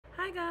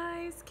Hi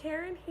guys,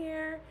 Karen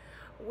here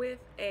with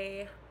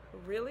a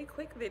really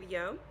quick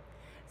video.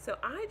 So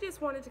I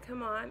just wanted to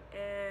come on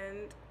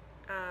and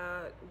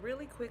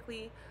really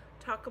quickly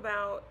talk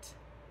about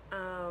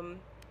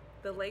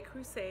the Le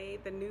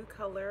Creuset, the new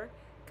color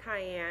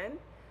Cayenne,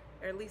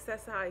 or at least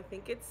that's how I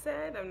think it's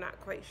said. I'm not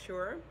quite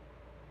sure,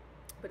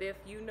 but if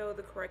you know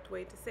the correct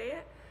way to say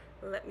it,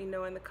 let me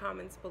know in the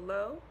comments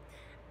below.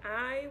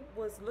 I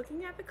was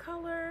looking at the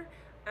color.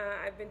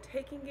 I've been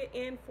taking it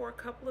in for a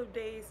couple of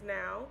days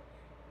now,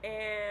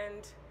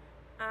 and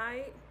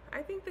I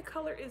think the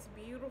color is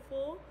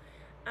beautiful,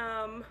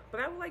 but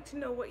I would like to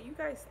know what you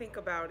guys think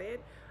about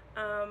it.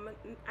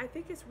 I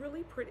think it's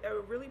really pretty, a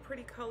really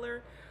pretty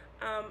color.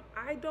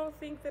 I don't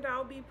think that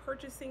I'll be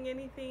purchasing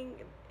anything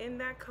in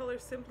that color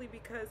simply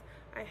because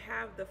I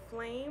have the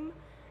flame,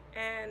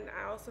 and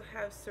I also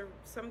have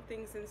some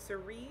things in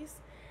cerise,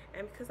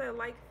 and because I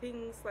like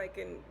things like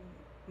in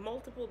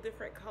multiple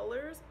different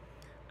colors.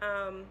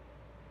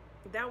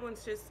 That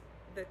one's just,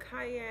 the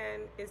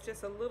Cayenne is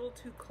just a little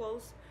too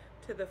close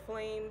to the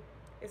flame.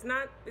 It's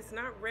not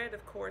red,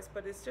 of course,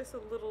 but it's just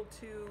a little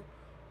too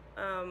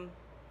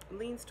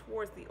leans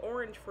towards the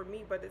orange for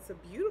me, but it's a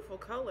beautiful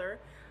color.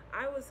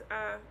 I was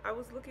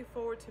looking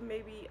forward to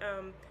maybe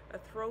a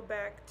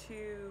throwback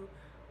to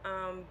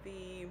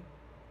the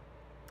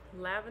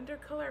lavender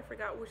color. I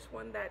forgot which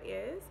one that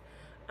is.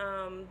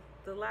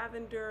 The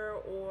lavender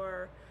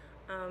or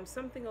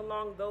something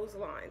along those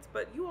lines.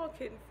 But you all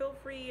can feel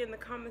free in the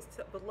comments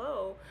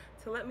below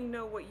to let me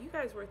know what you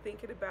guys were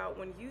thinking about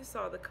when you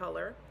saw the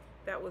color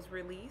that was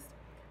released.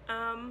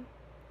 On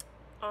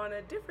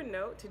a different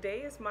note, today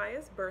is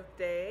Maya's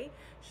birthday.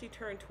 She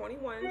turned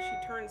 21.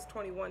 She turns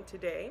 21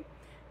 today.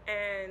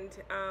 And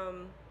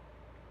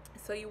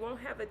so you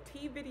won't have a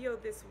tea video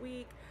this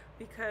week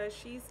because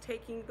she's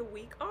taking the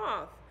week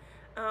off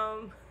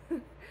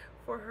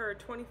for her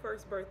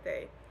 21st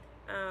birthday.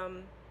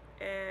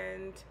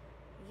 And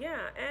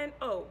yeah, and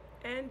oh,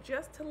 and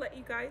just to let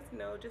you guys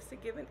know, just to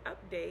give an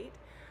update,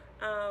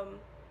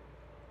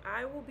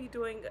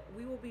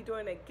 we will be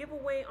doing a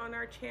giveaway on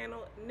our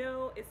channel.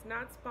 No, it's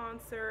not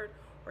sponsored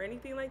or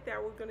anything like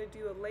that. We're going to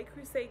do a Le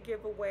Creuset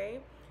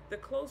giveaway. The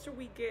closer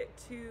we get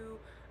to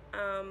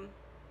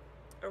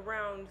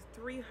around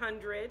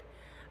 300,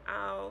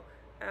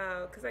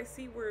 because I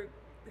see you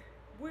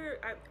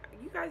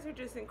guys are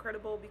just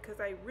incredible, because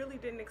I really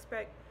didn't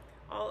expect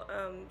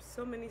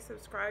so many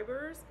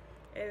subscribers,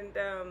 and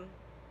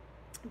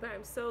but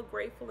I'm so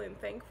grateful and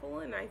thankful,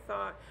 and I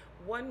thought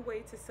one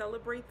way to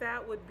celebrate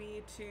that would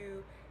be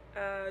to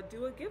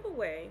do a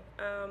giveaway.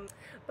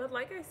 But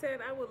like I said,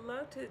 I would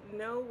love to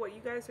know what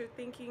you guys are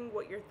thinking,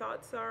 what your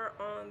thoughts are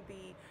on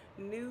the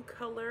new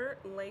color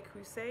Le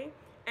Creuset,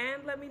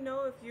 and let me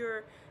know if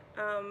you're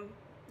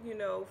you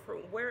know, from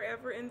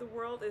wherever in the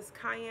world, is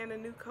Cayenne a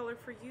new color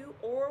for you,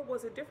 or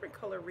was a different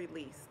color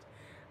released?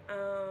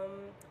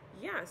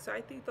 Yeah, so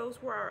I think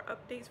those were our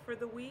updates for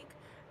the week.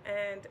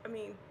 And I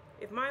mean,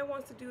 if Maya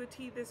wants to do a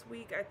tea this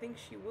week, I think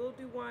she will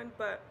do one,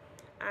 but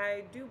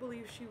I do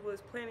believe she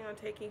was planning on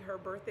taking her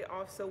birthday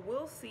off, so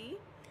we'll see.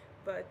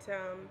 But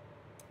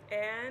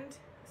and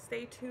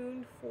stay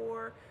tuned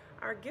for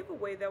our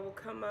giveaway that will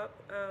come up,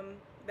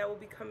 that will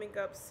be coming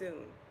up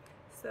soon.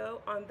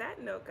 So on that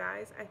note,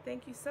 guys, I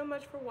thank you so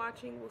much for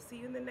watching. We'll see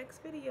you in the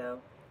next video.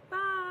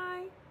 Bye.